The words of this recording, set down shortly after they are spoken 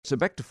So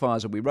back to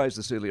Pfizer. We raised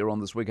this earlier on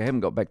this week. I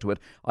haven't got back to it.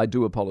 I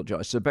do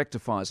apologise. So back to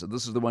Pfizer.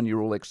 This is the one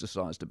you're all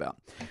exercised about.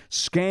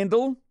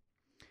 Scandal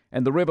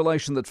and the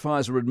revelation that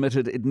Pfizer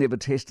admitted it never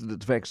tested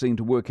its vaccine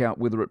to work out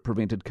whether it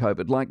prevented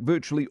COVID. Like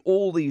virtually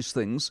all these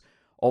things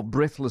of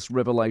breathless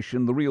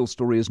revelation, the real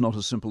story is not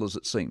as simple as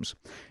it seems.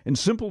 In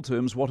simple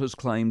terms, what is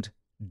claimed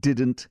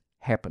didn't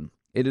happen.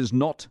 It is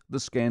not the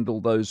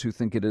scandal those who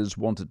think it is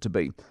want it to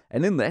be.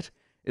 And in that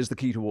is the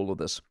key to all of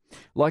this.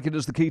 Like it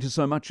is the key to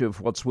so much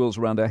of what swirls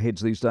around our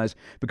heads these days.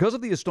 Because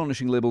of the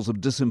astonishing levels of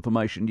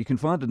disinformation, you can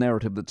find a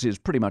narrative that says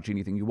pretty much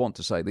anything you want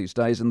to say these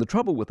days. And the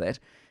trouble with that,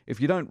 if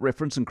you don't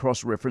reference and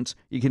cross-reference,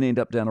 you can end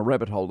up down a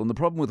rabbit hole. And the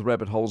problem with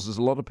rabbit holes is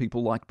a lot of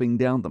people like being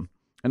down them.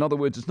 In other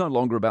words, it's no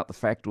longer about the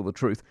fact or the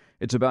truth.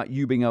 It's about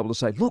you being able to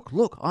say,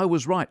 look, I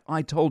was right.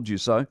 I told you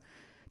so.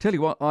 Tell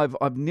you what,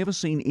 I've never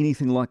seen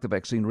anything like the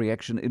vaccine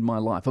reaction in my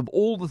life. Of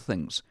all the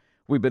things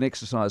we've been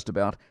exercised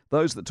about,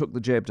 those that took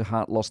the jab to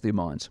heart lost their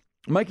minds.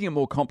 Making it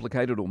more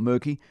complicated or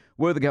murky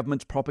were the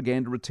government's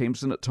propaganda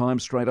attempts and at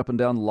times straight up and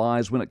down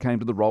lies when it came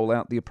to the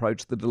rollout, the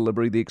approach, the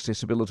delivery, the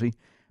accessibility,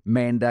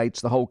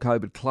 mandates, the whole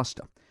COVID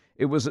cluster.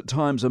 It was at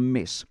times a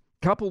mess.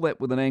 Couple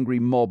that with an angry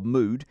mob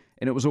mood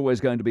and it was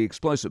always going to be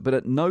explosive, but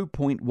at no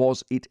point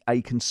was it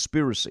a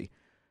conspiracy.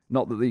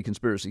 Not that the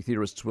conspiracy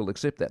theorists will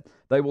accept that.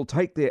 They will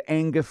take their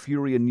anger,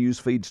 fury and news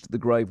feeds to the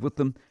grave with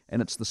them,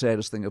 and it's the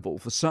saddest thing of all.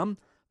 For some,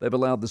 they've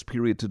allowed this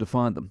period to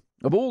define them.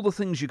 Of all the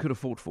things you could have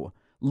fought for,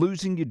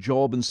 losing your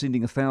job and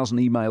sending 1,000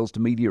 emails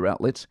to media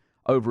outlets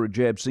over a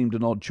jab seemed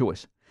an odd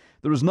choice.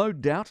 There is no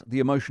doubt the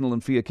emotional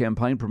and fear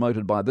campaign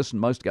promoted by this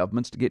and most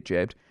governments to get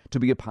jabbed, to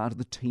be a part of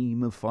the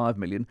team of 5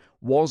 million,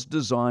 was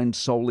designed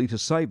solely to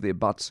save their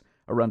butts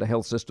around a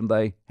health system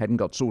they hadn't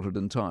got sorted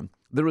in time.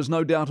 There is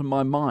no doubt in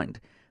my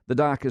mind the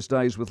darkest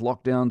days with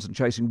lockdowns and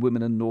chasing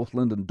women in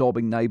Northland and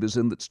dobbing neighbours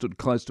in that stood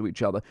close to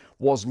each other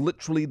was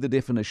literally the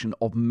definition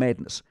of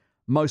madness.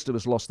 Most of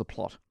us lost the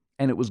plot,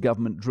 and it was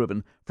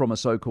government-driven from a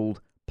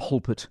so-called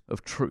pulpit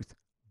of truth.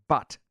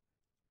 But,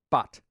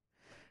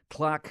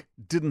 Clark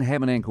didn't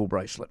have an ankle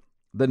bracelet.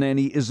 The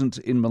nanny isn't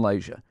in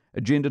Malaysia.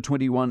 Agenda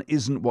 21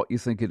 isn't what you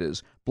think it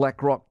is.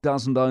 BlackRock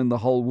doesn't own the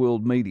whole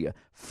world media.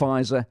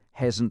 Pfizer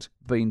hasn't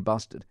been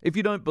busted. If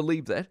you don't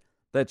believe that,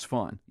 that's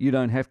fine. You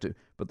don't have to.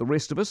 But the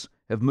rest of us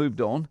have moved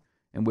on,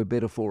 and we're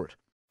better for it.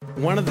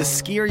 One of the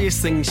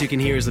scariest things you can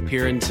hear as a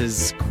parent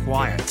is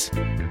quiet.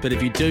 But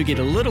if you do get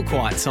a little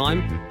quiet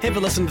time, have a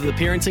listen to The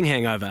Parenting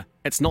Hangover.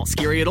 It's not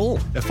scary at all.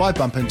 If I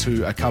bump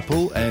into a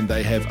couple and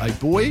they have a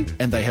boy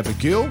and they have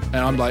a girl, and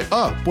I'm like,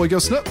 oh, boy, girl,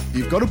 snip.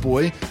 You've got a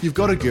boy, you've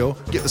got a girl,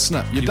 get the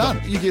snip. You're done.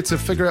 You get to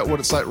figure out what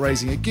it's like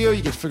raising a girl,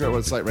 you get to figure out what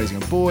it's like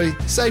raising a boy,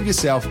 save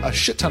yourself a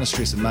shit ton of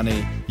stress and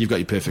money. You've got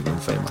your perfect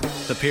little family.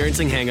 The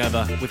Parenting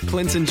Hangover with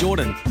Clinton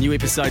Jordan. New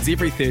episodes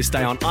every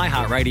Thursday on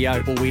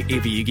iHeartRadio or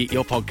wherever you get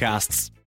your podcasts.